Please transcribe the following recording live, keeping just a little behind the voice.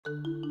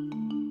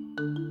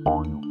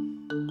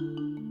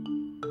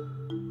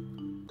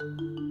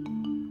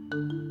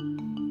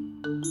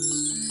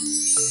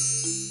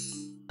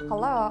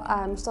Hello,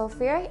 I'm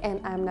Sophia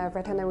and I'm a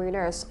veterinary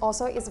nurse.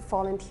 Also is a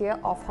volunteer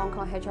of Hong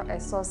Kong Hedgehog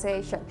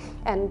Association.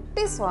 And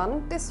this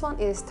one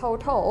is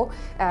Toto.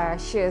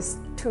 She's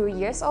 2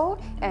 years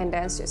old and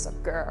then she's a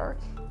girl.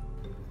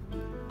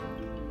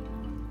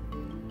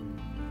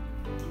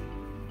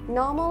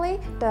 Normally,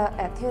 the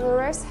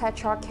itinerarious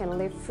hedgehog can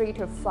live 3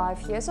 to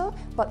 5 years old,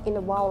 but in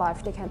the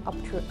wildlife they can up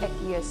to 8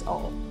 years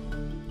old.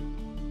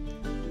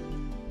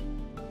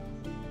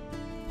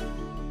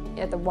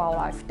 At the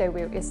wildlife, they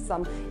will eat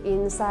some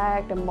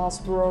insect, the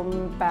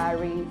mushroom,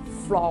 berry,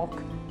 frog,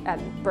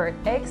 and bird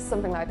eggs,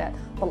 something like that.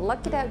 But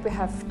lucky that we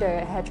have the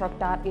hedgehog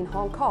diet in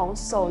Hong Kong,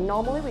 so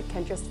normally we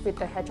can just feed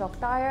the hedgehog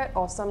diet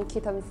or some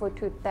kitten food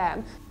to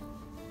them.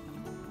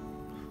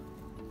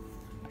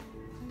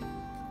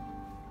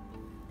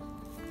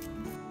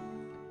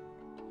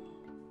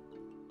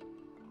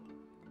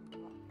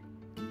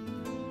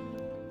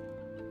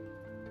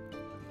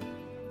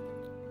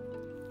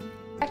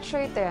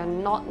 Actually, they are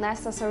not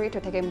necessary to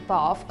take in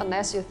bath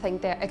unless you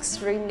think they're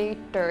extremely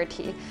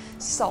dirty.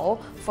 So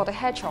for the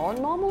hedgehog,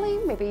 normally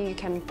maybe you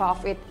can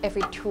bath it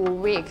every 2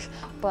 weeks.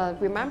 But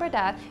remember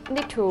that you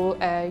need to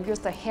use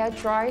the hair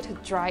dryer to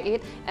dry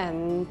it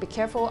and be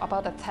careful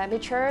about the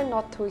temperature,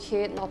 not too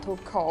heat, not too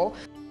cold.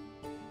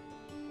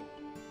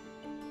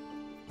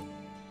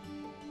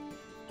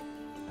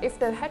 If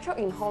the hedgehog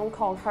in Hong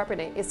Kong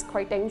hibernate, it's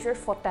quite dangerous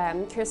for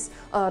them because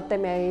they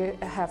may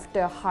have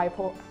the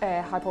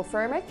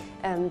hypothermic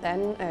and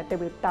then they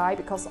will die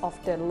because of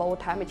the low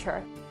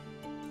temperature.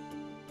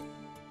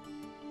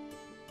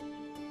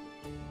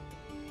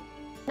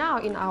 Now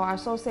in our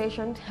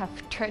association have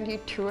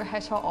 22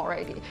 hedgehogs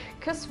already.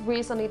 Because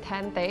recently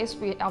 10 days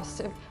we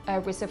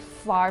received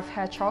 5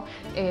 hedgehogs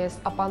is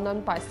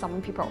abandoned by some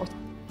people.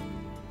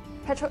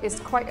 Hedgehog is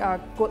quite a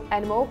good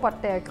animal,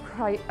 but they're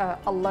quite an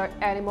alert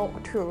animal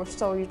too,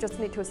 so you just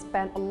need to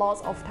spend a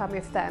lot of time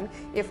with them.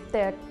 If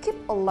they keep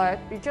alert,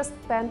 you just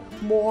spend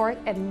more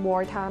and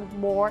more time,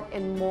 more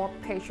and more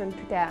patient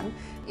to them.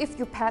 If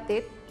you pet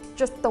it,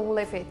 just don't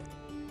leave it.